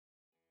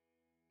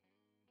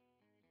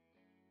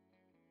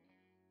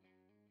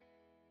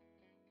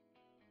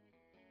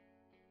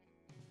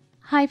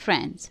Hi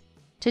friends!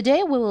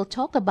 Today we will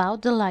talk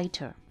about the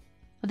lighter.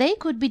 They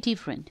could be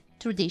different,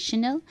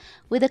 traditional,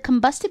 with a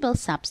combustible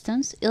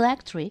substance,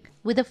 electric,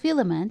 with a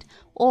filament,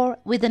 or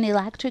with an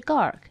electric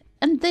arc,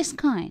 and this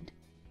kind.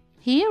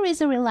 Here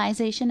is a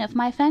realization of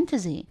my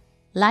fantasy.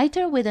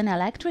 Lighter with an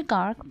electric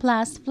arc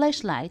plus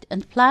flashlight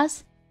and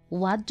plus,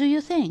 what do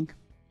you think?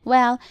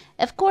 Well,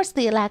 of course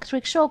the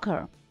electric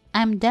shocker.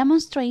 I'm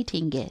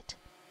demonstrating it.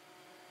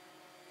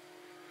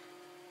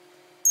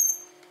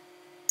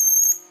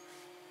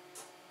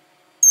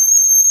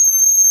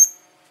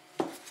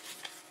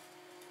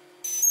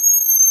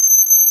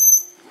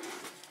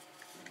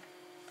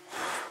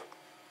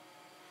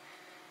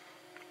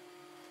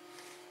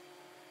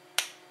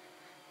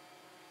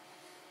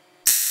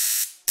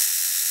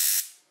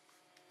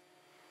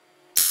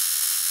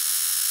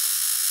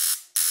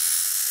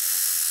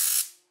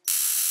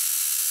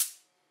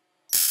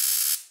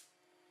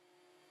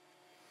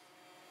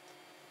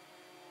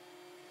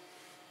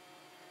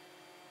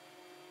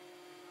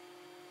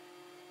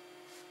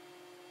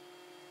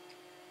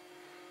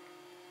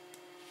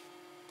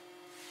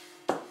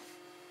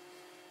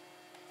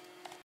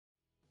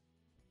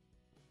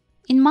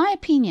 In my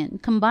opinion,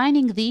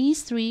 combining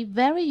these three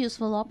very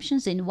useful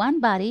options in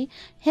one body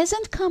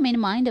hasn't come in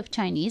mind of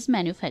Chinese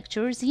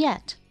manufacturers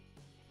yet.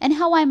 And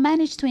how I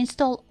managed to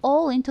install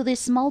all into this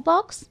small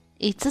box?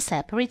 It's a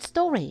separate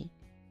story.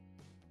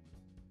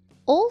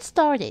 All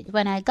started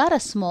when I got a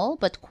small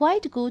but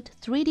quite good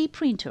 3D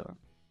printer.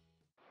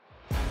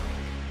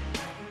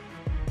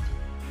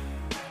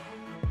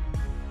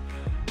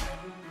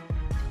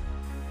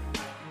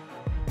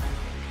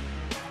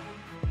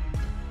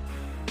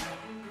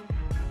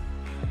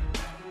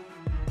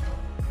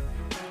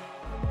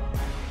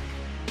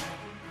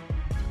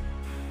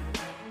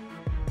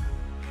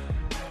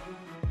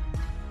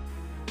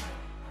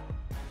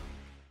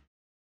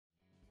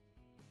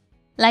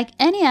 Like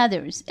any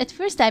others, at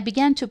first I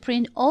began to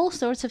print all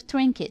sorts of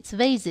trinkets,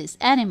 vases,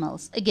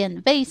 animals, again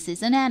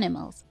vases and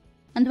animals.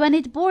 And when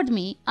it bored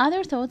me,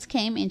 other thoughts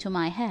came into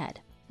my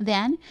head.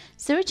 Then,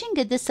 searching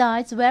at the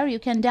sites where you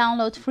can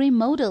download free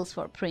models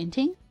for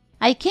printing,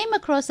 I came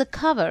across a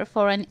cover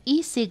for an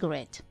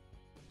e-cigarette.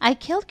 I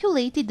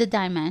calculated the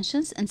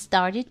dimensions and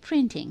started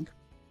printing.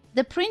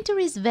 The printer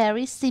is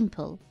very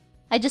simple.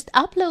 I just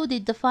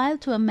uploaded the file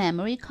to a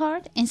memory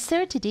card,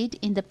 inserted it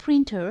in the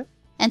printer,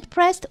 and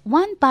pressed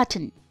one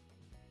button.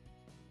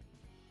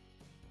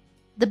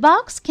 The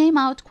box came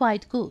out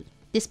quite good,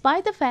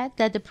 despite the fact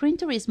that the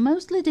printer is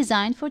mostly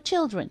designed for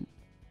children.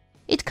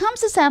 It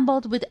comes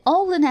assembled with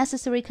all the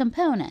necessary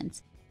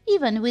components,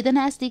 even with an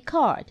SD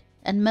card,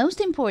 and most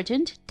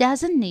important,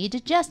 doesn't need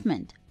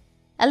adjustment.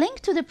 A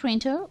link to the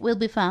printer will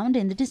be found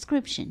in the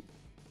description.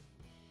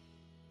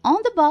 On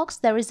the box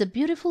there is a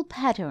beautiful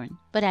pattern,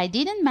 but I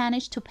didn't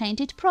manage to paint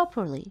it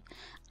properly.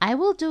 I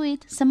will do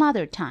it some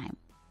other time.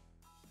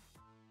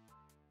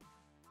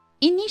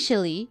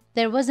 Initially,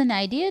 there was an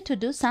idea to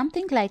do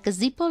something like a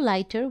Zippo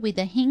lighter with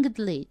a hinged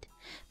lid,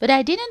 but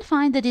I didn't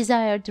find the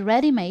desired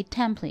ready-made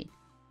template.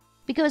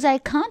 Because I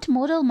can't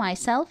model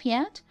myself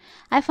yet,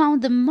 I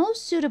found the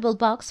most suitable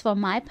box for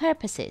my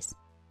purposes.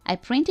 I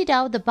printed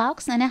out the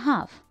box and a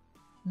half.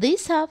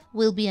 This half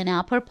will be an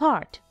upper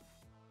part.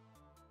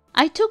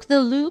 I took the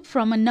loop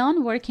from a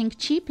non-working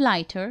cheap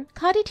lighter,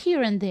 cut it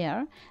here and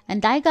there,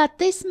 and I got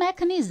this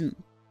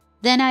mechanism.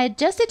 Then I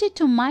adjusted it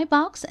to my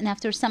box, and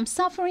after some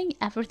suffering,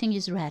 everything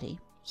is ready.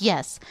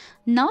 Yes,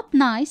 not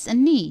nice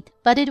and neat,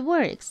 but it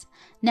works.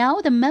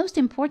 Now the most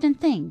important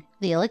thing,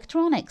 the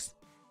electronics.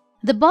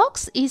 The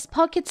box is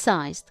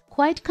pocket-sized,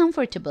 quite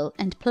comfortable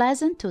and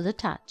pleasant to the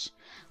touch.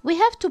 We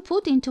have to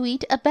put into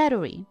it a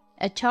battery,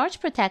 a charge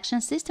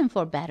protection system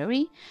for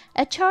battery,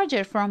 a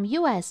charger from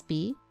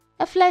USB,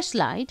 a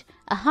flashlight,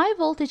 a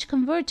high-voltage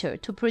converter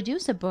to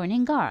produce a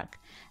burning arc,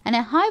 and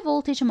a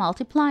high-voltage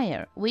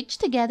multiplier, which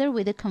together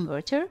with a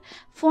converter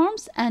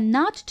forms a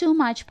not too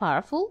much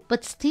powerful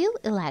but still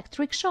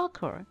electric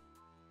shocker.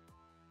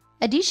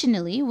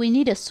 Additionally, we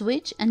need a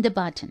switch and a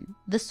button.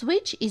 The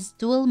switch is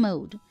dual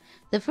mode.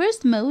 The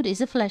first mode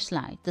is a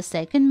flashlight, the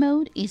second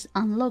mode is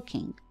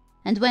unlocking.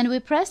 And when we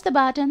press the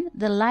button,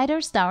 the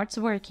lighter starts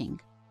working.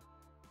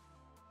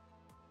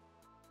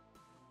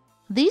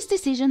 This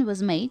decision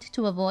was made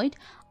to avoid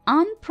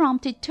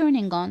unprompted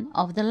turning on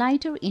of the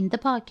lighter in the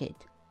pocket.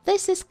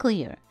 This is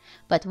clear,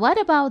 but what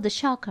about the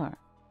shocker?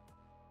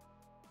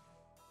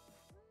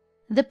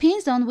 The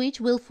pins on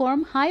which will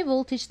form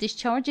high-voltage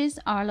discharges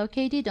are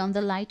located on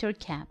the lighter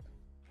cap.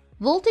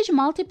 Voltage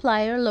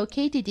multiplier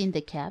located in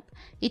the cap,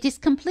 it is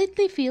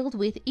completely filled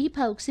with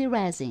epoxy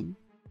resin.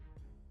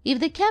 If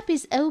the cap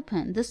is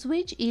open, the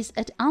switch is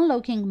at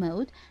unlocking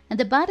mode and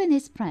the button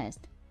is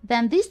pressed.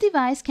 Then this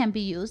device can be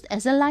used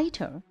as a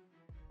lighter.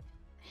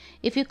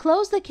 If you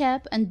close the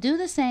cap and do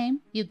the same,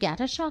 you get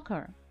a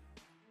shocker.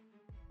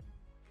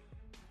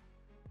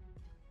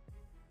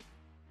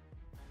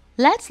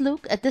 Let's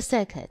look at the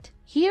circuit.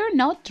 Here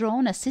not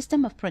drawn a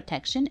system of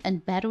protection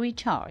and battery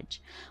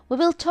charge. We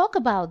will talk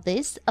about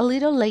this a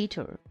little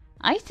later.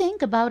 I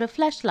think about a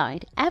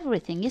flashlight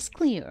everything is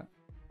clear.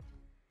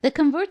 The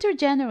converter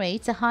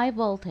generates a high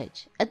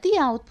voltage. At the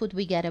output,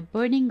 we get a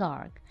burning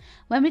arc.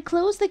 When we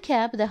close the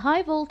cap, the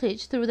high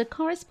voltage through the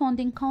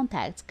corresponding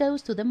contacts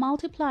goes to the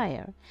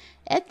multiplier,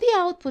 at the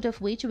output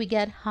of which we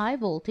get high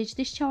voltage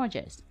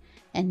discharges.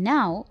 And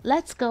now,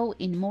 let's go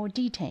in more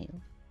detail.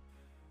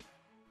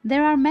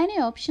 There are many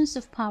options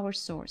of power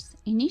source.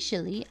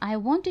 Initially, I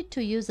wanted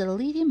to use a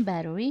lithium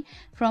battery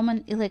from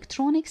an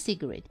electronic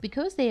cigarette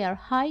because they are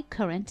high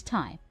current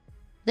type.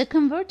 The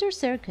converter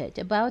circuit,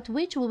 about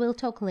which we will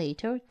talk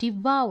later,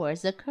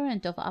 devours a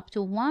current of up to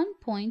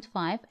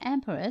 1.5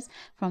 amperes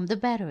from the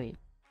battery.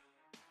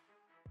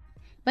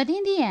 But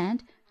in the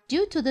end,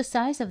 due to the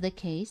size of the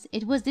case,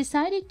 it was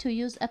decided to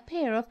use a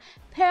pair of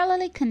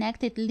parallelly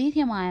connected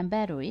lithium-ion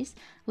batteries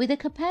with a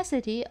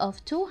capacity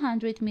of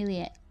 200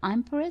 mAh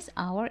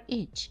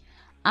each.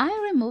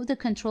 I removed the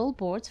control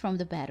boards from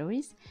the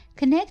batteries,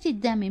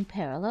 connected them in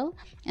parallel,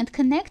 and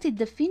connected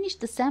the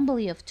finished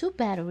assembly of two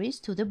batteries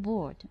to the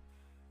board.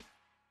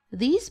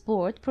 This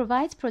board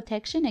provides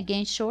protection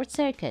against short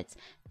circuits,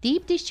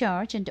 deep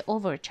discharge, and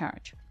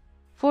overcharge.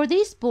 For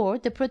this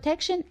board, the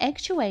protection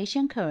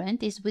actuation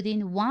current is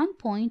within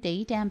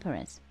 1.8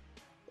 amperes.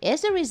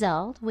 As a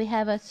result, we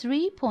have a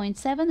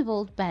 3.7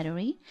 volt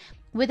battery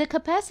with a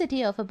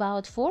capacity of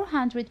about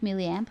 400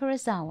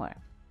 mAh.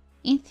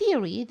 In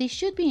theory, this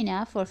should be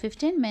enough for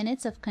 15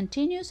 minutes of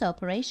continuous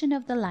operation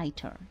of the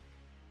lighter.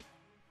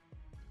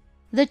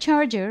 The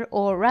charger,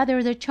 or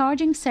rather the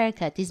charging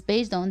circuit, is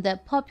based on the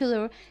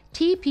popular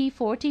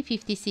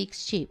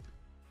TP4056 chip.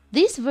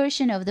 This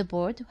version of the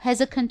board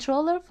has a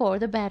controller for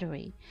the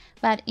battery,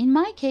 but in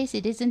my case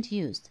it isn't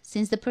used,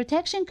 since the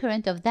protection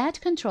current of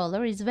that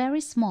controller is very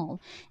small,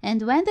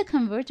 and when the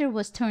converter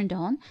was turned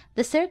on,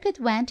 the circuit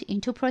went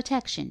into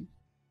protection.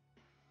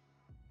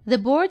 The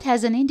board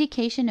has an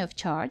indication of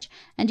charge,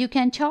 and you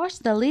can charge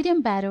the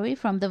lithium battery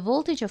from the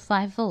voltage of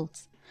 5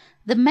 volts.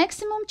 The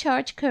maximum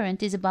charge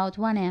current is about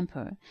 1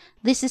 ampere.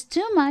 This is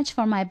too much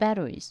for my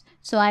batteries,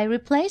 so I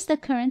replaced the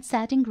current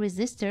setting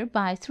resistor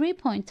by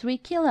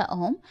 3.3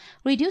 kilo-ohm,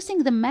 reducing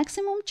the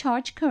maximum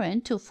charge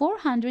current to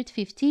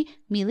 450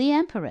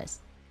 milliamperes.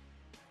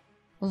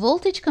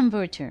 Voltage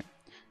converter.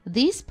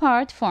 This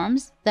part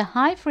forms the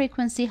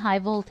high-frequency high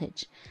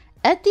voltage.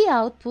 At the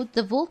output,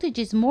 the voltage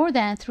is more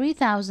than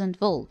 3000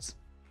 volts.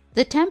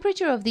 The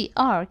temperature of the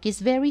arc is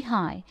very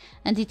high,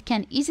 and it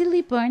can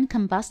easily burn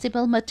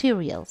combustible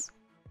materials.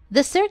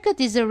 The circuit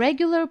is a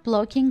regular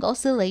blocking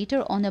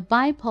oscillator on a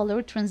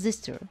bipolar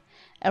transistor.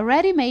 A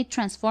ready-made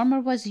transformer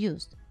was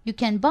used. You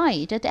can buy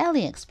it at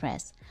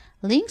AliExpress.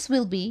 Links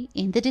will be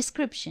in the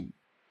description.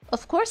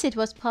 Of course, it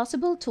was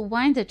possible to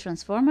wind the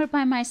transformer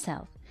by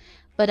myself,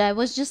 but I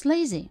was just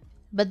lazy.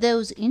 But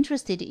those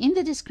interested in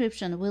the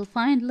description will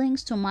find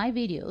links to my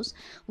videos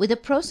with the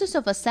process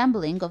of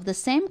assembling of the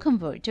same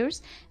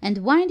converters and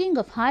winding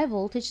of high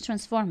voltage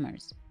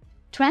transformers.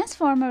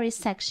 Transformer is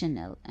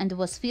sectional and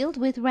was filled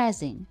with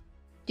resin.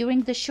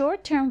 During the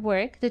short-term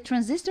work, the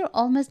transistor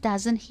almost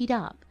doesn't heat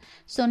up,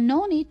 so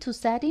no need to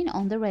set in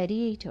on the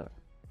radiator.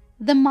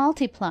 The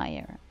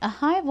multiplier. A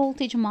high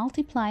voltage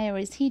multiplier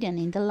is hidden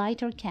in the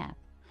lighter cap.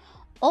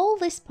 All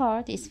this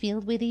part is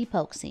filled with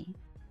epoxy.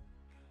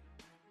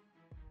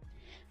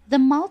 The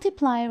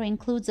multiplier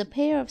includes a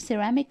pair of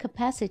ceramic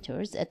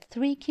capacitors at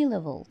 3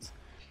 kilovolts.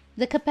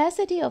 The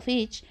capacity of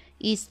each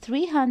is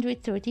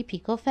 330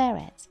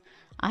 picofarads.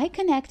 I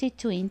connected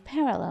two in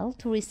parallel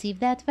to receive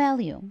that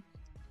value.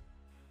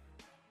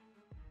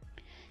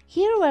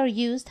 Here were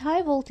used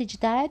high voltage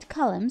diode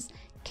columns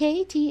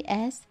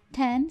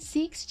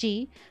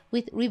KTS106G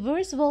with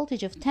reverse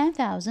voltage of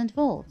 10,000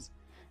 volts.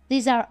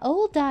 These are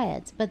old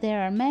diodes, but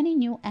there are many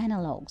new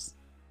analogs.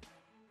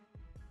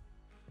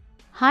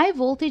 High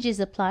voltage is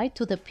applied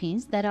to the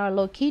pins that are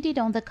located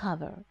on the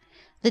cover.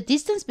 The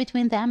distance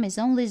between them is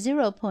only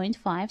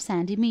 0.5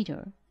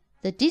 centimeter.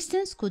 The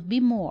distance could be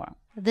more.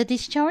 The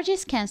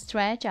discharges can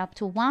stretch up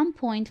to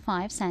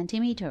 1.5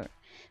 centimeter.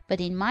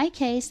 But in my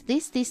case,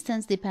 this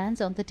distance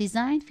depends on the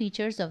design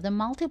features of the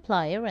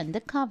multiplier and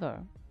the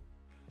cover.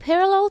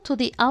 Parallel to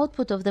the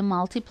output of the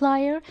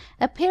multiplier,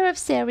 a pair of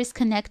series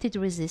connected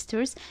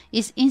resistors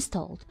is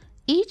installed.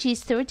 Each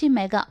is 30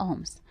 mega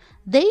ohms.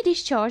 They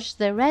discharge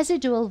the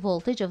residual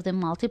voltage of the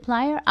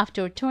multiplier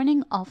after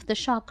turning off the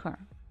shocker.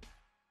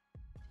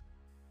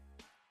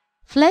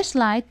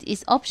 Flashlight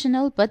is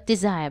optional but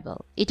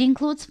desirable. It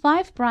includes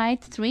 5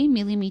 bright 3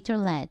 mm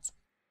LEDs.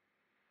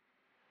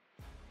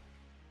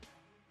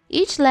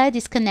 Each LED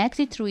is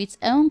connected through its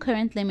own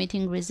current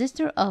limiting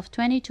resistor of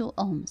 22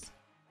 ohms.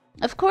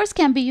 Of course,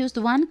 can be used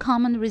one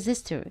common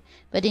resistor,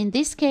 but in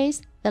this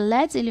case, the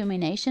LED's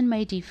illumination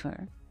may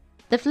differ.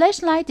 The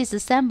flashlight is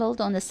assembled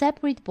on a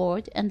separate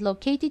board and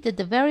located at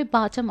the very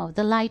bottom of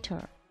the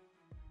lighter.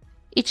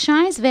 It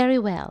shines very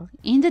well.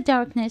 In the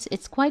darkness,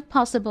 it's quite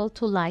possible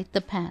to light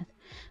the path,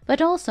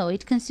 but also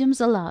it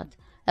consumes a lot,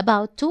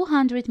 about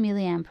 200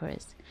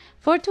 milliamperes.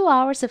 For 2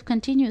 hours of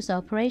continuous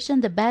operation,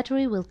 the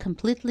battery will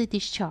completely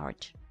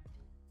discharge.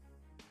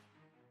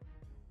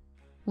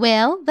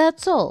 Well,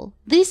 that's all.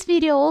 This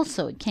video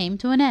also came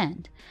to an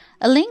end.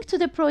 A link to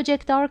the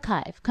project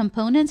archive,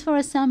 components for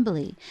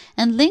assembly,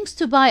 and links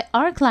to buy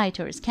arc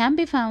lighters can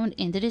be found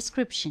in the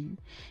description.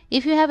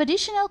 If you have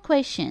additional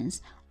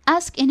questions,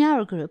 ask in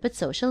our group at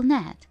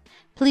SocialNet.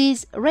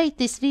 Please rate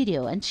this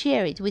video and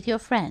share it with your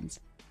friends.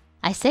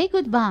 I say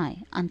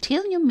goodbye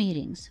until new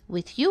meetings.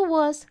 With you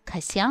was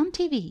Kaisian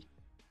TV.